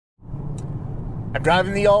I'm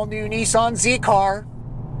driving the all-new Nissan Z car.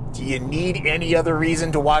 Do you need any other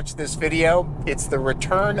reason to watch this video? It's the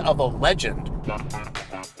return of a legend.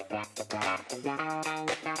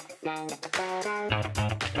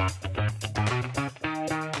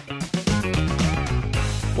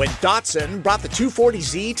 When Datsun brought the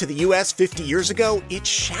 240Z to the US 50 years ago, it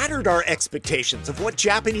shattered our expectations of what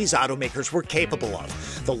Japanese automakers were capable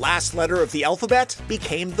of. The last letter of the alphabet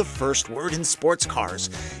became the first word in sports cars.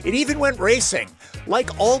 It even went racing.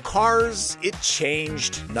 Like all cars, it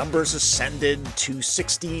changed. Numbers ascended: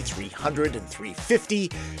 260, 300, and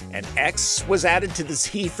 350. An X was added to the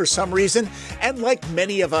Z for some reason, and like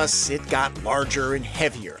many of us, it got larger and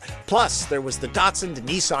heavier. Plus, there was the Datsun to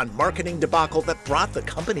Nissan marketing debacle that brought the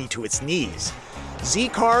company to its knees. Z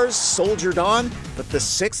cars soldiered on, but the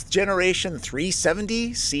 6th generation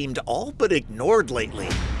 370 seemed all but ignored lately.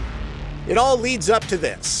 It all leads up to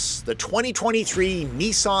this, the 2023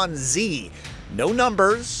 Nissan Z. No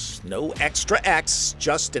numbers, no extra X,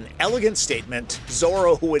 just an elegant statement.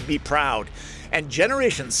 Zorro would be proud. And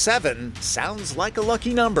Generation 7 sounds like a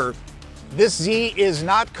lucky number. This Z is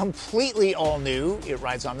not completely all new. It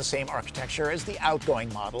rides on the same architecture as the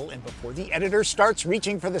outgoing model, and before the editor starts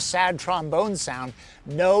reaching for the sad trombone sound,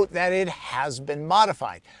 note that it has been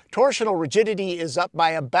modified. Torsional rigidity is up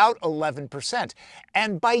by about 11%,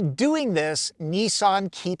 and by doing this, Nissan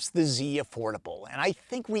keeps the Z affordable, and I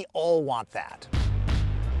think we all want that.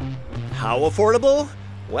 How affordable?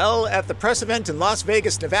 Well, at the press event in Las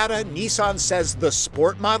Vegas, Nevada, Nissan says the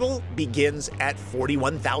Sport model begins at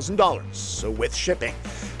 $41,000, so with shipping.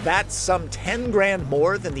 That's some 10 grand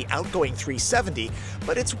more than the outgoing 370,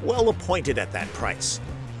 but it's well appointed at that price.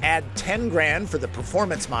 Add 10 grand for the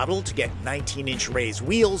Performance model to get 19-inch raised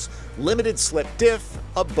wheels, limited slip diff,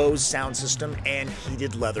 a Bose sound system, and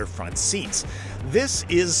heated leather front seats. This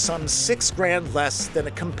is some 6 grand less than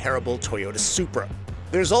a comparable Toyota Supra.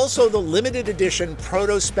 There's also the limited edition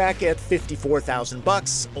Proto Spec at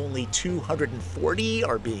 $54,000. Only 240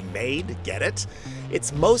 are being made, get it?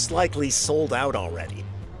 It's most likely sold out already.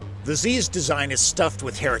 The Z's design is stuffed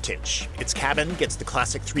with heritage. Its cabin gets the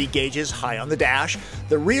classic 3 gauges high on the dash.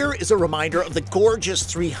 The rear is a reminder of the gorgeous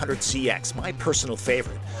 300CX, my personal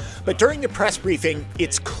favorite. But during the press briefing,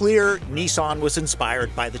 it's clear Nissan was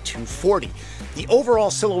inspired by the 240. The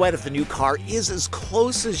overall silhouette of the new car is as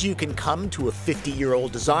close as you can come to a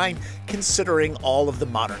 50-year-old design, considering all of the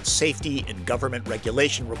modern safety and government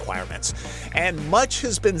regulation requirements. And much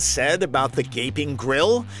has been said about the gaping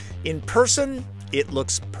grille. In person, it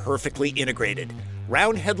looks perfectly integrated.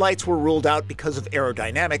 Round headlights were ruled out because of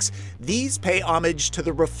aerodynamics. These pay homage to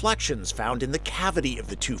the reflections found in the cavity of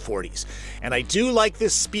the 240s. And I do like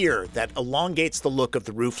this spear that elongates the look of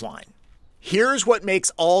the roofline. Here's what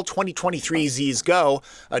makes all 2023 Zs go: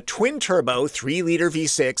 a twin-turbo 3-liter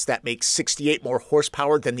V6 that makes 68 more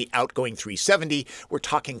horsepower than the outgoing 370. We're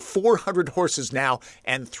talking 400 horses now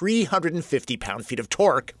and 350 pound-feet of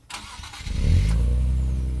torque.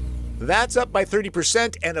 That's up by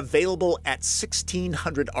 30% and available at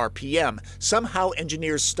 1600 RPM. Somehow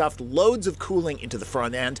engineers stuffed loads of cooling into the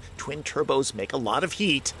front end. Twin turbos make a lot of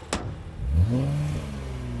heat.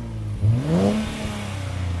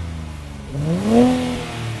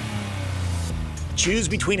 Choose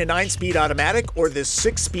between a 9-speed automatic or this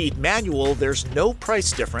 6-speed manual. There's no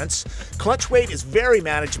price difference. Clutch weight is very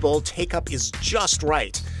manageable. Take-up is just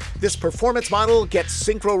right. This Performance model gets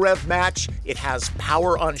Synchro Rev Match. It has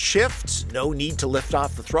power on shift, no need to lift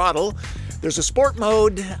off the throttle. There's a Sport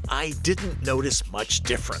mode. I didn't notice much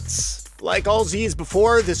difference. Like all Zs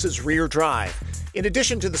before, this is rear drive. In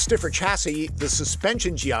addition to the stiffer chassis, the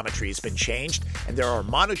suspension geometry has been changed, and there are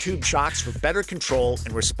monotube shocks for better control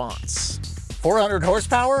and response. 400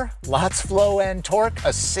 horsepower, lots flow and torque, a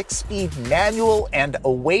 6-speed manual, and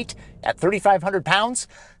a weight at 3,500 pounds.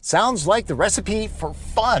 Sounds like the recipe for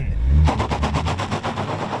fun.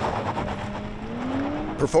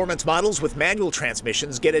 Performance models with manual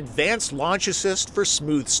transmissions get advanced launch assist for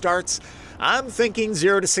smooth starts. I'm thinking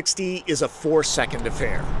 0 to 60 is a 4-second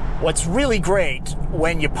affair. What's really great,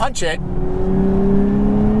 when you punch it,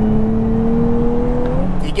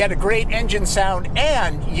 you get a great engine sound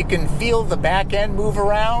and you can feel the back end move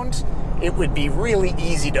around. It would be really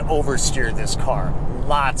easy to oversteer this car.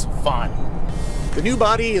 Lots of fun. The new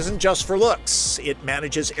body isn't just for looks. It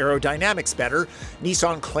manages aerodynamics better.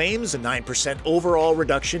 Nissan claims a 9% overall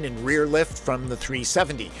reduction in rear lift from the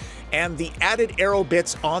 370. And the added aero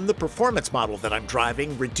bits on the Performance model that I'm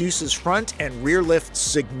driving reduces front and rear lift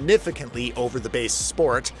significantly over the base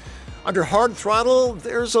Sport. Under hard throttle,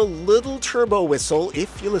 there's a little turbo whistle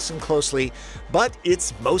if you listen closely, but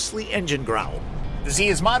it's mostly engine growl. The Z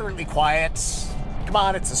is moderately quiet, Come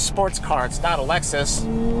on, it's a sports car, it's not a Lexus.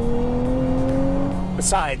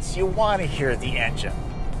 Besides, you want to hear the engine.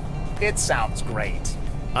 It sounds great.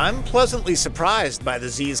 I'm pleasantly surprised by the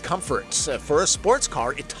Z's comfort. For a sports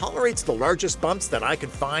car, it tolerates the largest bumps that I could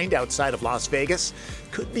find outside of Las Vegas.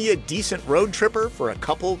 Could be a decent road tripper for a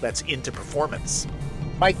couple that's into performance.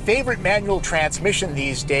 My favorite manual transmission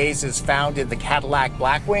these days is found in the Cadillac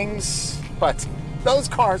Blackwings, but those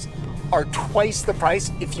cars are twice the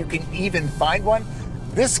price if you can even find one.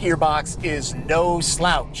 This gearbox is no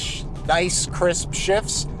slouch. Nice, crisp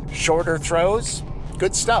shifts, shorter throws,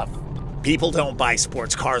 good stuff. People don't buy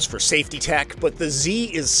sports cars for safety tech, but the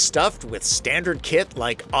Z is stuffed with standard kit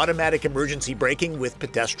like automatic emergency braking with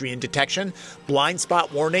pedestrian detection, blind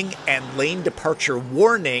spot warning, and lane departure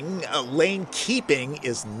warning. Lane keeping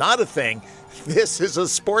is not a thing. This is a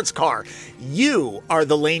sports car. You are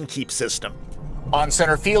the lane keep system.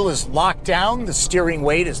 On-center feel is locked down. The steering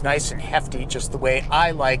weight is nice and hefty, just the way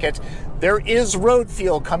I like it. There is road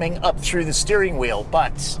feel coming up through the steering wheel,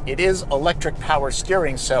 but it is electric power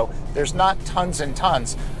steering, so there's not tons and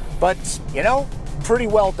tons. But, you know, pretty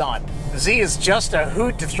well done. The Z is just a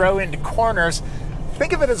hoot to throw into corners.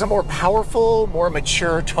 Think of it as a more powerful, more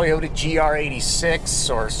mature Toyota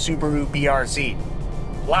GR86 or Subaru BRZ.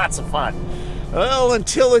 Lots of fun. Well,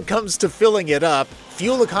 until it comes to filling it up,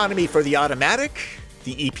 fuel economy for the automatic,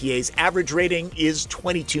 the EPA's average rating is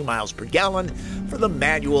 22 miles per gallon. For the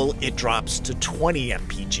manual, it drops to 20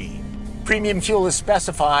 mpg. Premium fuel is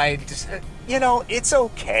specified. You know, it's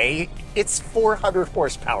okay. It's 400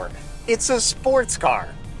 horsepower. It's a sports car,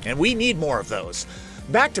 and we need more of those.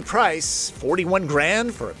 Back to price, 41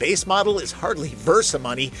 grand for a base model is hardly Versa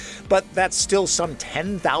money, but that's still some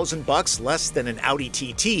 10,000 bucks less than an Audi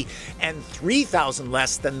TT and 3,000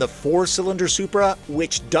 less than the 4-cylinder Supra,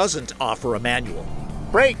 which doesn't offer a manual.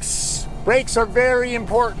 Brakes. Brakes are very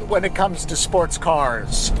important when it comes to sports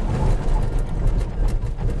cars.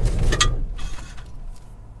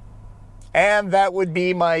 And that would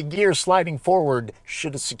be my gear sliding forward.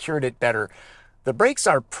 Should have secured it better. The brakes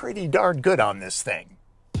are pretty darn good on this thing.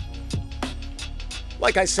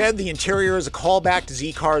 Like I said, the interior is a callback to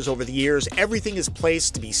Z cars over the years. Everything is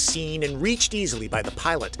placed to be seen and reached easily by the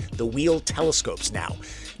pilot. The wheel telescopes now.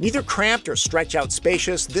 Neither cramped or stretch out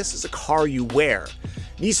spacious, this is a car you wear.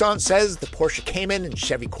 Nissan says the Porsche Cayman and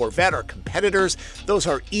Chevy Corvette are competitors. Those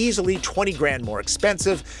are easily 20 grand more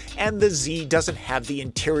expensive, and the Z doesn't have the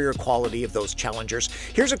interior quality of those challengers.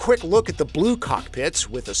 Here's a quick look at the blue cockpits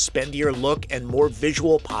with a spendier look and more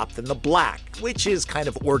visual pop than the black, which is kind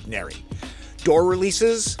of ordinary. Door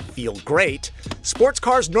releases feel great. Sports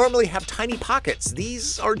cars normally have tiny pockets.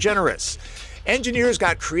 These are generous. Engineers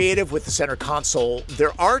got creative with the center console.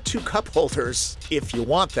 There are 2 cup holders if you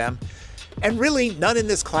want them. And really, none in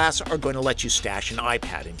this class are going to let you stash an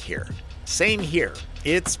iPad in here. Same here.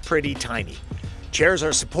 It's pretty tiny. Chairs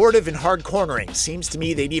are supportive in hard cornering. Seems to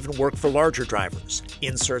me they'd even work for larger drivers.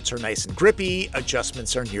 Inserts are nice and grippy.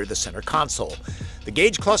 Adjustments are near the center console. The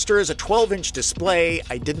gauge cluster is a 12-inch display.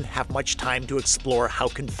 I didn't have much time to explore how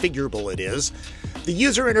configurable it is. The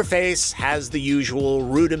user interface has the usual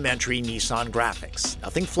rudimentary Nissan graphics.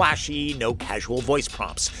 Nothing flashy, no casual voice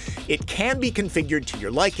prompts. It can be configured to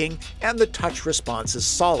your liking, and the touch response is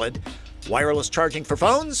solid. Wireless charging for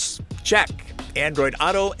phones? Check. Android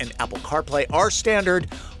Auto and Apple CarPlay are standard.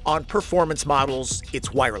 On performance models,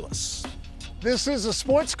 it's wireless. This is a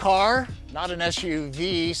sports car, not an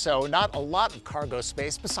SUV, so not a lot of cargo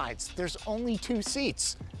space. Besides, there's only 2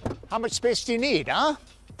 seats. How much space do you need, huh?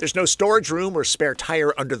 There's no storage room or spare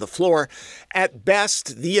tire under the floor. At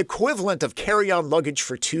best, the equivalent of carry-on luggage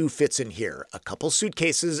for 2 fits in here. A couple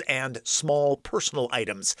suitcases and small personal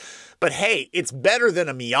items. But hey, it's better than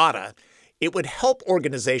a Miata. It would help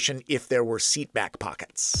organization if there were seat back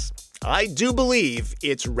pockets. I do believe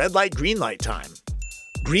it's red light, green light time.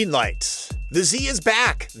 Green light. The Z is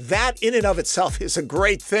back. That in and of itself is a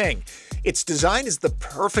great thing. Its design is the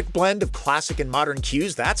perfect blend of classic and modern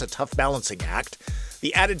cues. That's a tough balancing act.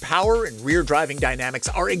 The added power and rear driving dynamics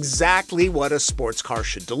are exactly what a sports car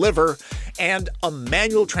should deliver, and a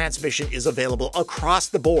manual transmission is available across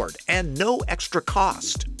the board and no extra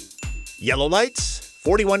cost. Yellow lights?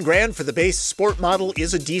 41 grand for the base sport model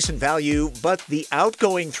is a decent value, but the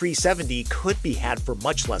outgoing 370 could be had for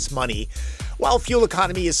much less money. While fuel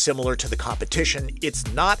economy is similar to the competition,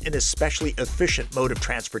 it's not an especially efficient mode of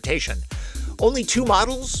transportation. Only 2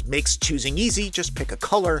 models makes choosing easy, just pick a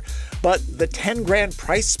color, but the 10 grand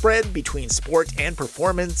price spread between sport and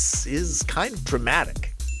performance is kind of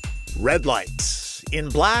dramatic. Red light. In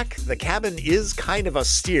black, the cabin is kind of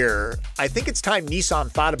austere. I think it's time Nissan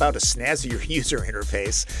thought about a snazzier user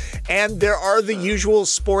interface. And there are the usual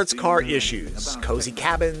sports car issues: cozy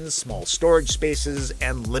cabins, small storage spaces,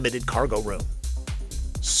 and limited cargo room.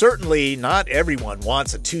 Certainly, not everyone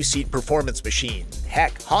wants a two-seat performance machine.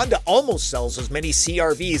 Heck, Honda almost sells as many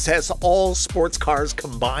CR-Vs as all sports cars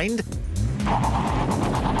combined.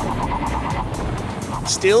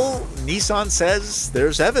 Still, Nissan says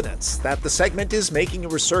there's evidence that the segment is making a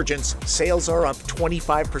resurgence. Sales are up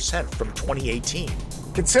 25% from 2018.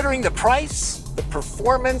 Considering the price, the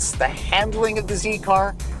performance, the handling of the Z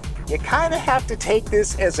car, you kind of have to take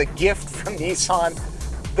this as a gift from Nissan.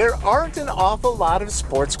 There aren't an awful lot of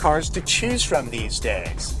sports cars to choose from these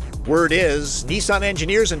days. Word is, Nissan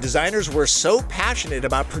engineers and designers were so passionate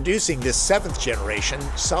about producing this 7th generation,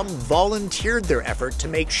 some volunteered their effort to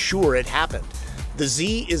make sure it happened. The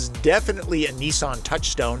Z is definitely a Nissan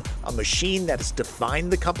touchstone, a machine that has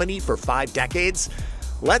defined the company for 5 decades.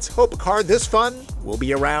 Let's hope a car this fun will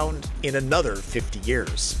be around in another 50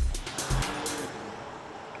 years.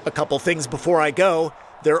 A couple things before I go.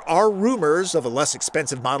 There are rumors of a less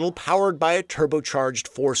expensive model powered by a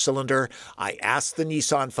turbocharged 4-cylinder. I asked the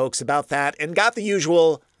Nissan folks about that and got the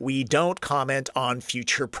usual, "We don't comment on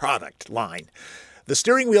future product" line. The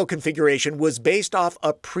steering wheel configuration was based off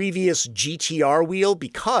a previous GTR wheel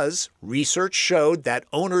because research showed that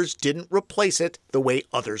owners didn't replace it the way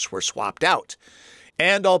others were swapped out.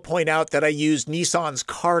 And I'll point out that I used Nissan's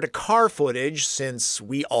car-to-car footage since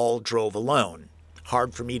we all drove alone.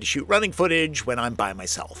 Hard for me to shoot running footage when I'm by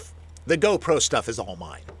myself. The GoPro stuff is all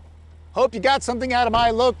mine. Hope you got something out of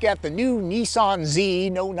my look at the new Nissan Z,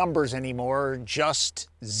 no numbers anymore, just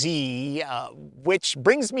Z, which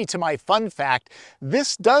brings me to my fun fact.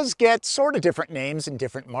 This does get sort of different names in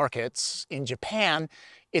different markets. In Japan,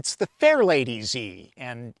 it's the Fairlady Z,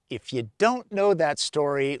 and if you don't know that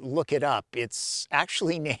story, look it up. It's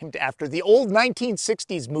actually named after the old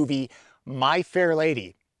 1960s movie, My Fair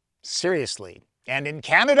Lady. Seriously. And in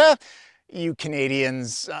Canada, you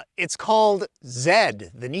Canadians, it's called Z,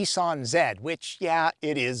 the Nissan Z, which, yeah,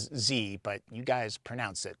 it is Z, but you guys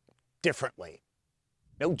pronounce it differently.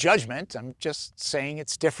 No judgment, I'm just saying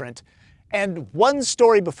it's different. And one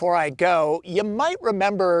story before I go, you might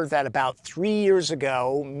remember that about 3 years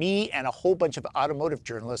ago, me and a whole bunch of automotive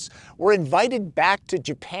journalists were invited back to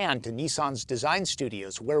Japan to Nissan's design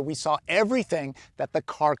studios, where we saw everything that the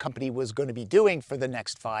car company was going to be doing for the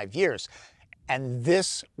next 5 years. And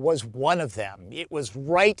this was one of them. It was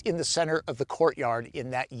right in the center of the courtyard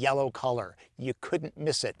in that yellow color. You couldn't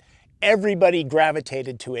miss it. Everybody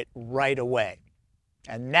gravitated to it right away.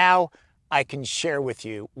 And now I can share with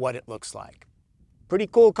you what it looks like. Pretty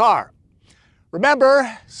cool car.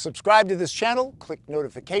 Remember, subscribe to this channel, click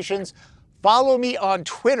notifications, follow me on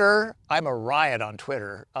Twitter. I'm a riot on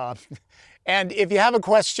Twitter. And if you have a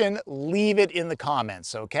question, leave it in the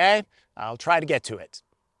comments, okay? I'll try to get to it.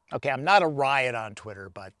 Okay, I'm not a riot on Twitter,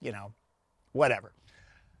 but, you know, whatever.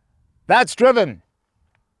 That's Driven.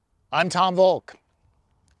 I'm Tom Voelk.